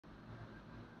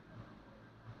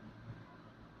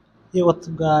Hey, what's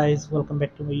up guys, welcome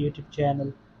back to my YouTube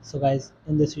channel. So guys,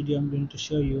 in this video I'm going to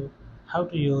show you how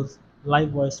to use live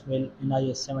voicemail in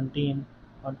iOS 17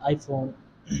 on iPhone.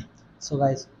 So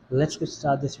guys, let's get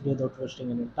started this video without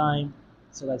wasting any time.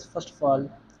 So guys, first of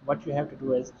all, what you have to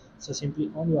do is, so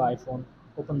simply on your iPhone,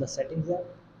 open the settings app.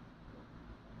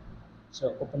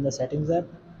 So open the settings app.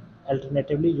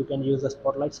 Alternatively, you can use the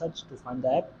spotlight search to find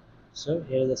the app. So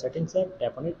here is the settings app,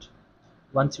 tap on it.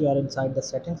 Once you are inside the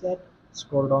settings app,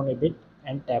 scroll down a bit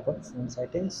and tap on phone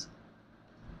settings.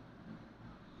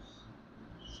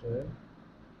 So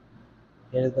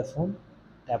here is the phone,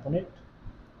 tap on it,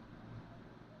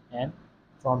 and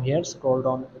from here scroll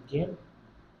down again.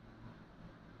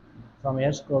 From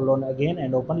here scroll down again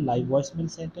and open live voicemail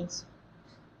settings.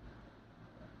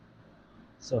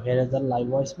 So here is the live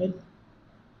voicemail.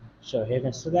 So here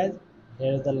can see guys,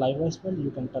 here is the live voicemail.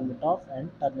 You can turn it off and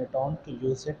turn it on to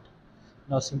use it.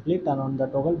 Now simply turn on the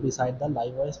toggle beside the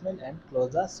live voicemail and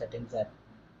close the settings app.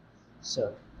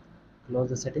 So close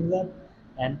the settings app,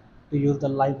 and to use the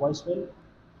live voicemail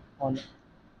on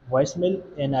voicemail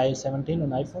in iOS 17 on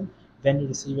iPhone, when you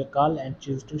receive a call and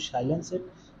choose to silence it,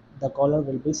 the caller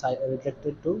will be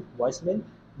redirected to voicemail.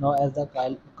 Now, as the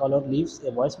caller leaves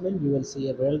a voicemail, you will see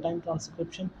a real-time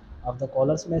transcription of the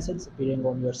caller's message appearing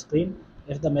on your screen.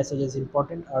 If the message is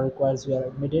important or requires your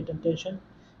immediate attention,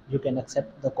 you can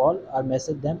accept the call or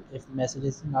message them. If message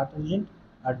is not urgent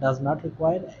or does not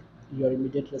require your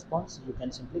immediate response, you can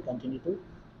simply continue to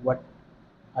what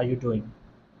are you doing.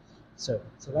 So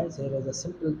guys, here is a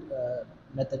simple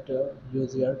method to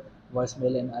use your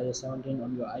voicemail in iOS 17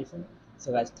 on your iPhone.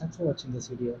 So guys, thanks for watching this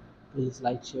video. Please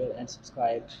like, share, and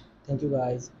subscribe. Thank you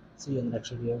guys. See you in the next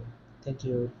video. Thank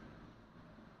you.